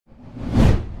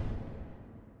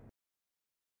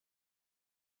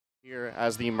Here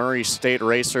as the Murray State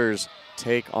Racers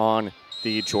take on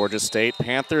the Georgia State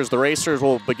Panthers. The Racers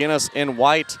will begin us in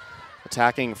white,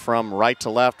 attacking from right to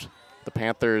left. The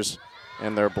Panthers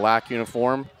in their black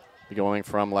uniform be going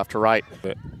from left to right.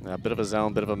 A bit of a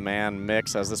zone, bit of a man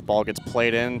mix as this ball gets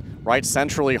played in. Right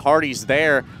centrally, Hardy's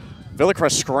there.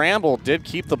 Villicrest scrambled, did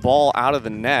keep the ball out of the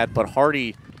net, but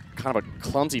Hardy, kind of a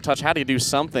clumsy touch, had to do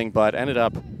something, but ended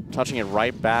up touching it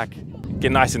right back.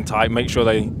 Get nice and tight, make sure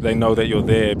they know that you're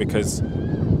there, because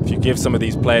if you give some of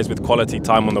these players with quality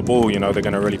time on the ball, you know, they're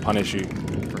going to really punish you.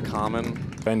 For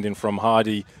Common. Bending from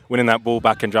Hardy, winning that ball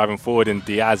back and driving forward, and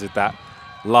Diaz with that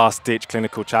last-ditch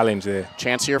clinical challenge there.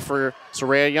 Chance here for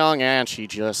Soraya Young, and she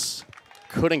just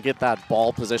couldn't get that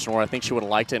ball position where I think she would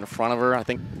have liked it in front of her. I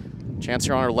think chance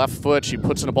here on her left foot. She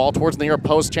puts in a ball towards the near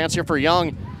post. Chance here for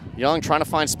Young. Young trying to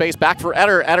find space. Back for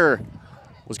Eder. Eder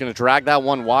was going to drag that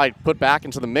one wide. Put back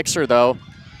into the mixer, though.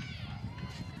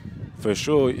 For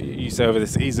sure, you say over the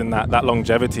season that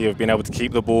longevity of being able to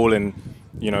keep the ball, and,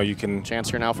 you know, you can... Chance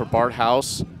here now for Bart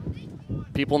House.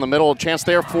 People in the middle. Chance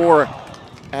there for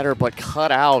Eder, but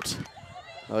cut out.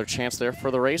 Another chance there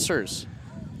for the Racers.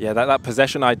 Yeah, that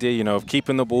possession idea, you know, of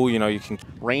keeping the ball, you know, you can...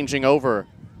 Ranging over.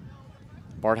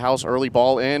 Bart House, early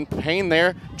ball in. Payne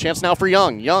there. Chance now for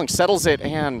Young. Young settles it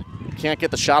and can't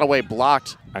get the shot away,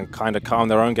 blocked. And kind of calm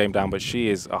their own game down, but she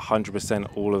is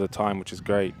 100% all of the time, which is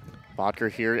great.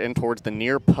 Vodker here in towards the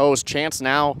near post. Chance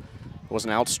now was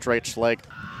an outstretched leg.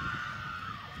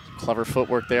 Clever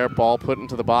footwork there. Ball put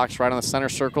into the box right on the center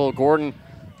circle. Gordon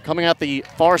coming at the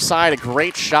far side. A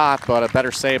great shot, but a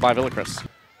better save by Villicrest.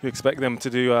 You expect them to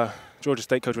do, Georgia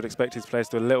State coach would expect his players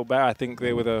to do a little better. I think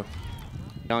they were the...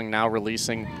 Young now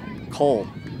releasing Cole.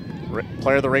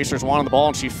 Player the Racers wanted the ball,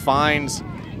 and she finds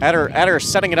Eder. Eder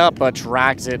setting it up, but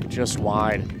drags it just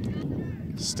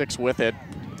wide. Sticks with it.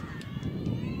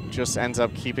 Just ends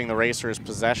up keeping the Racers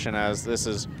possession, as this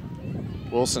is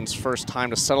Wilson's first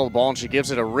time to settle the ball, and she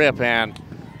gives it a rip and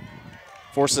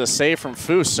forces a save from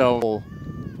Foose. So,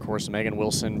 of course, Megan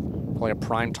Wilson play a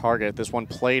prime target. This one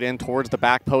played in towards the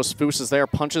back post. Foose is there,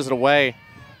 punches it away,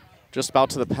 just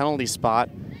about to the penalty spot.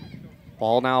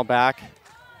 Ball now back.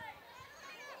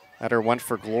 Eder went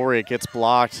for glory. It gets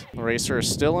blocked. The Racers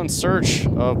still in search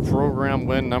of program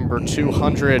win number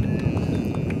 200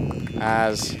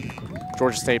 as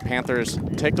Georgia State Panthers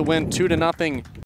take the win 2-0.